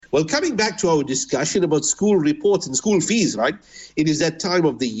Well, coming back to our discussion about school reports and school fees, right? It is that time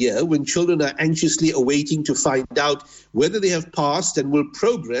of the year when children are anxiously awaiting to find out whether they have passed and will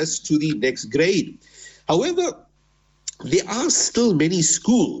progress to the next grade. However, there are still many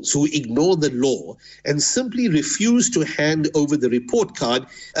schools who ignore the law and simply refuse to hand over the report card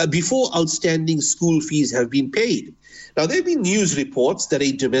before outstanding school fees have been paid. Now, there have been news reports that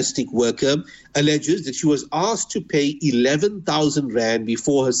a domestic worker alleges that she was asked to pay 11,000 Rand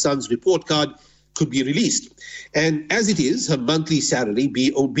before her son's report card could be released. And as it is, her monthly salary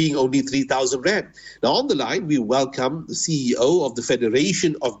being only 3,000 Rand. Now, on the line, we welcome the CEO of the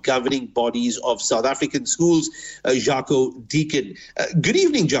Federation of Governing Bodies of South African Schools, Jaco Deacon. Good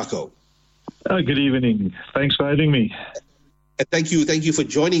evening, Jaco. Good evening. Thanks for having me. Thank you for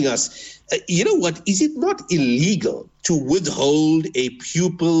joining us. You know what? Is it not illegal to withhold a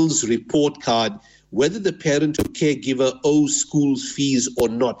pupil's report card, whether the parent or caregiver owes school fees or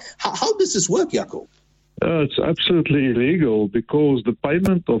not? How does this work, Jaco? It's absolutely illegal because the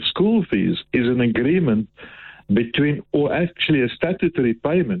payment of school fees is an agreement between, or actually a statutory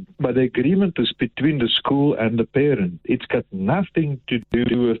payment, but the agreement is between the school and the parent. It's got nothing to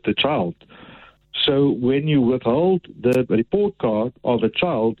do with the child. So when you withhold the report card of a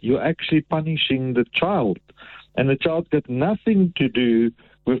child, you're actually punishing the child. And the child's got nothing to do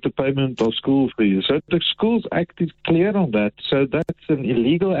with the payment of school fees. So the Schools Act is clear on that. So that's an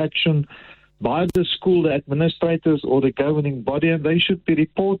illegal action by the school, the administrators, or the governing body, and they should be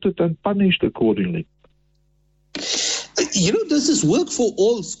reported and punished accordingly. You know, does this work for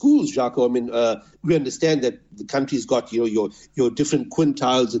all schools, Jaco? I mean, we understand that the country's got your different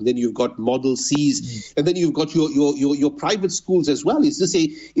quintiles, and then you've got Model Cs, and then you've got your private schools as well. Is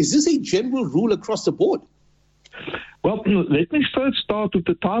this a general rule across the board? Well, let me first start with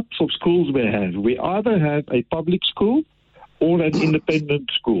the types of schools we have. We either have a public school or an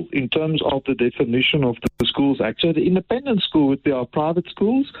independent school in terms of the definition of the Schools Act. So the independent school would be our private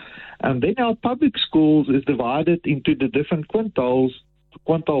schools, and then our public schools is divided into the different quintiles.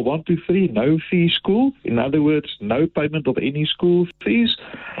 Quintile 1 to 3, no fee school. In other words, no payment of any school fees,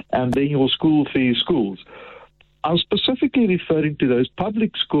 and then your school fee schools. I'm specifically referring to those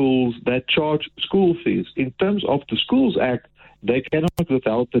public schools that charge school fees. In terms of the Schools Act, they cannot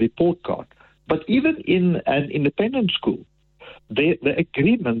withhold the report card. But even in an independent school, the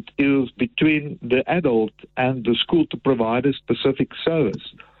agreement is between the adult and the school to provide a specific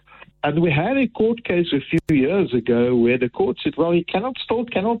service. And we had a court case a few years ago where the court said, well, you cannot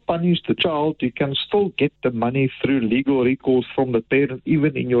punish the child. You can still get the money through legal recourse from the parent,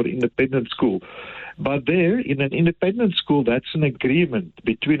 even in your independent school. But there, in an independent school, that's an agreement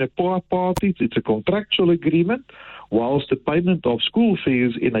between a poor parties. It's a contractual agreement, whilst the payment of school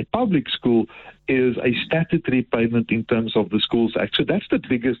fees in a public school is a statutory payment in terms of the Schools Act. So that's the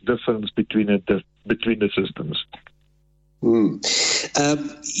biggest difference between the systems. We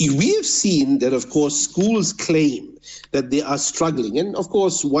have seen that, of course, schools claim that they are struggling, and of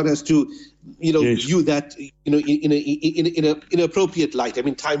course, one has to, Yes. view that, in an appropriate light. I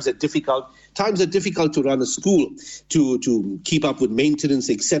mean, times are difficult. Times are difficult to run a school, to keep up with maintenance,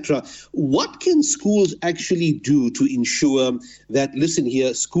 etc. What can schools actually do to ensure that, listen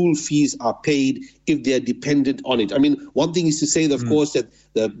here, school fees are paid if they are dependent on it? I mean, one thing is to say, that, of course, that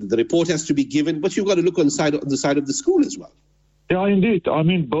the report has to be given, but you've got to look on the side of the school as well. Yeah, indeed. I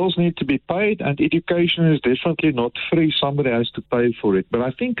mean, bills need to be paid, and education is definitely not free. Somebody has to pay for it. But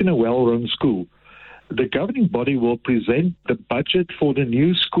I think in a well-run school, the governing body will present the budget for the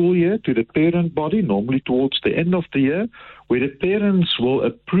new school year to the parent body, normally towards the end of the year, where the parents will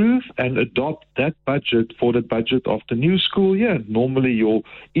approve and adopt that budget for the budget of the new school year. Normally, your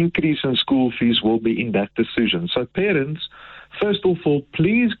increase in school fees will be in that decision. So parents, first of all,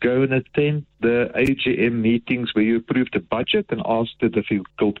 please go and attend the AGM meetings where you approve the budget and ask the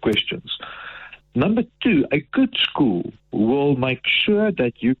difficult questions. Number two, a good school will make sure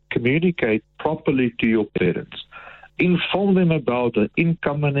that you communicate properly to your parents. Inform them about the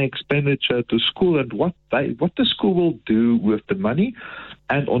income and expenditure to school and what the school will do with the money.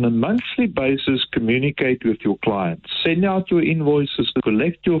 And on a monthly basis, communicate with your clients. Send out your invoices,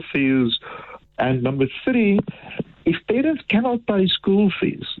 collect your fees. And number three, if parents cannot pay school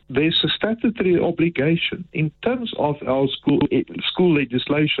fees, there's a statutory obligation in terms of our school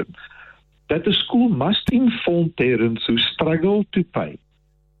legislation that the school must inform parents who struggle to pay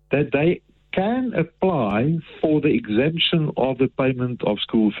that they can apply for the exemption of the payment of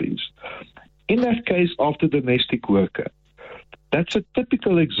school fees. In that case, of the domestic worker, That's a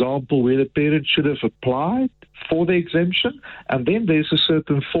typical example where the parent should have applied for the exemption, and then there's a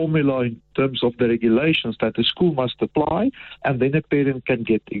certain formula in terms of the regulations that the school must apply, and then a parent can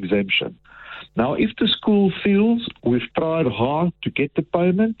get exemption. Now, if the school feels we've tried hard to get the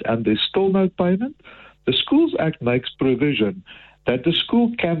payment and there's still no payment, the Schools Act makes provision that the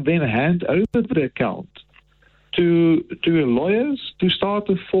school can then hand over the account to lawyers to start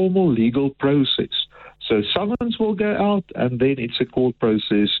a formal legal process. So summons will go out, and then it's a court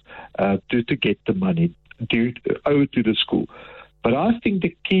process to get the money owed to the school. But I think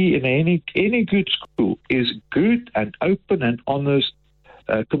the key in any good school is good and open and honest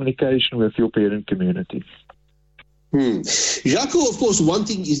communication with your parent community. Jaco, of course, one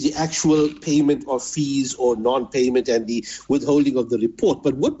thing is the actual payment of fees or non-payment and the withholding of the report.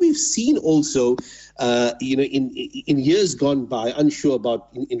 But what we've seen also, in years gone by, unsure about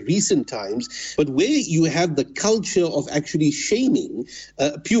in recent times, but where you have the culture of actually shaming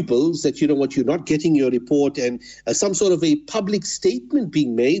pupils that, you're not getting your report, and some sort of a public statement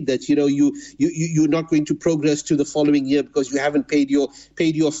being made that, you're not going to progress to the following year because you haven't paid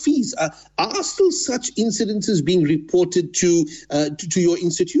your fees. Are still such incidences being reported to your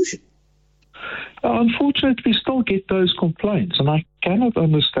institution? Unfortunately, we still get those complaints, and I cannot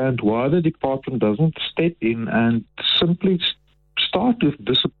understand why the department doesn't step in and simply start with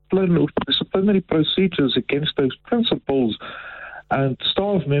disciplinary procedures against those principals and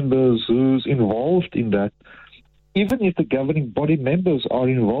staff members who's involved in that. Even if the governing body members are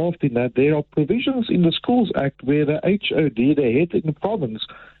involved in that, there are provisions in the Schools Act where the HOD, the head in the province,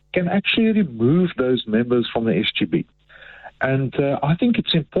 can actually remove those members from the SGB. And I think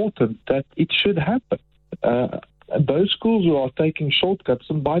it's important that it should happen. Those schools who are taking shortcuts,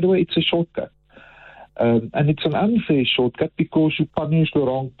 and by the way, it's a shortcut. And it's an unfair shortcut because you punish the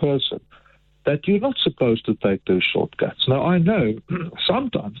wrong person, that you're not supposed to take those shortcuts. Now, I know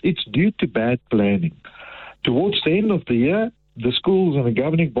sometimes it's due to bad planning. Towards the end of the year, the schools and the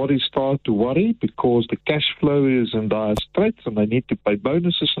governing bodies start to worry because the cash flow is in dire straits and they need to pay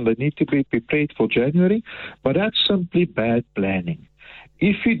bonuses and they need to be prepared for January. But that's simply bad planning.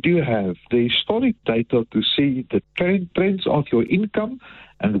 If you do have the historic data to see the trends of your income,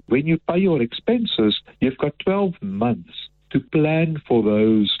 and when you pay your expenses, you've got 12 months to plan for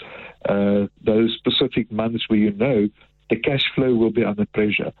those specific months where the cash flow will be under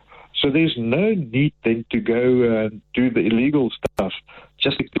pressure. So there's no need then to go and do the illegal stuff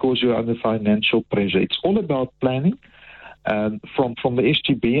just because you're under financial pressure. It's all about planning from the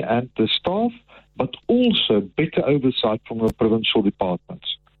SGB and the staff, but also better oversight from the provincial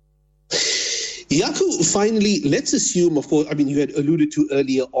departments. Jaco, finally, let's assume, of course, you had alluded to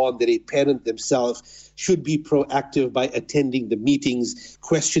earlier on that a parent themselves should be proactive by attending the meetings,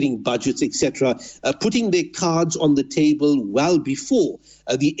 questioning budgets, etc., putting their cards on the table well before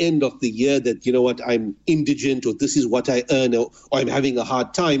the end of the year that, I'm indigent, or this is what I earn, or I'm having a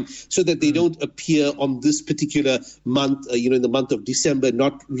hard time, so that they don't appear on this particular month, in the month of December,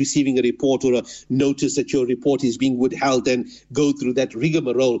 not receiving a report or a notice that your report is being withheld, and go through that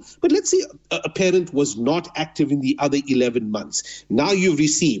rigmarole. But let's say a parent was not active in the other 11 months. Now you've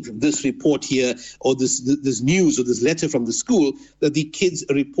received this report here, or this news or this letter from the school that the kid's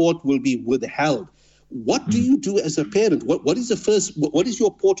report will be withheld. What do you do as a parent? What is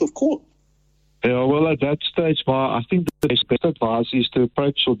your port of call? Yeah, well, at that stage, I think the best advice is to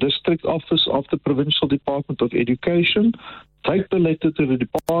approach your district office of the Provincial Department of Education, take the letter to the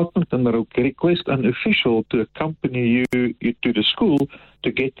department and request an official to accompany you to the school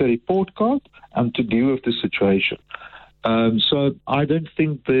to get the report card and to deal with the situation. So I don't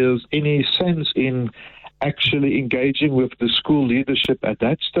think there's any sense in actually engaging with the school leadership at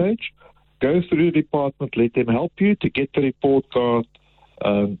that stage. Go through the department, let them help you to get the report card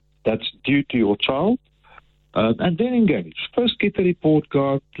that's due to your child, and then engage. First get the report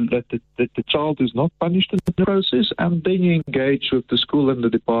card that the child is not punished in the process, and then you engage with the school and the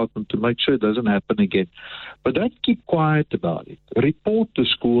department to make sure it doesn't happen again. But don't keep quiet about it. Report to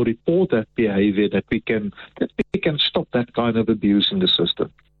school, report that behavior, that we can stop that kind of abuse in the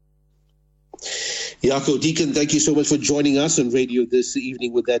system. Jaco Deacon, thank you so much for joining us on radio this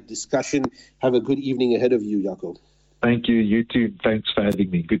evening with that discussion. Have a good evening ahead of you, Jaco. Thank you. You too. Thanks for having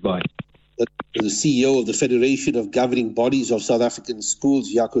me. Goodbye. The CEO of the Federation of Governing Bodies of South African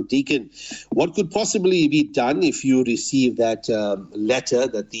Schools, Jaco Deacon. What could possibly be done if you receive that letter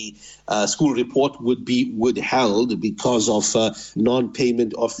that the school report would be withheld because of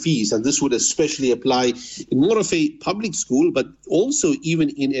non-payment of fees? And this would especially apply in more of a public school, but also even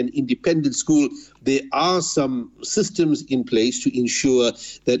in an independent school there are some systems in place to ensure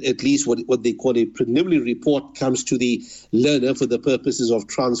that at least what they call a preliminary report comes to the learner for the purposes of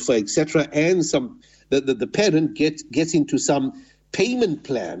transfer, etc., and the parent gets into some payment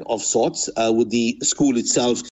plan of sorts with the school itself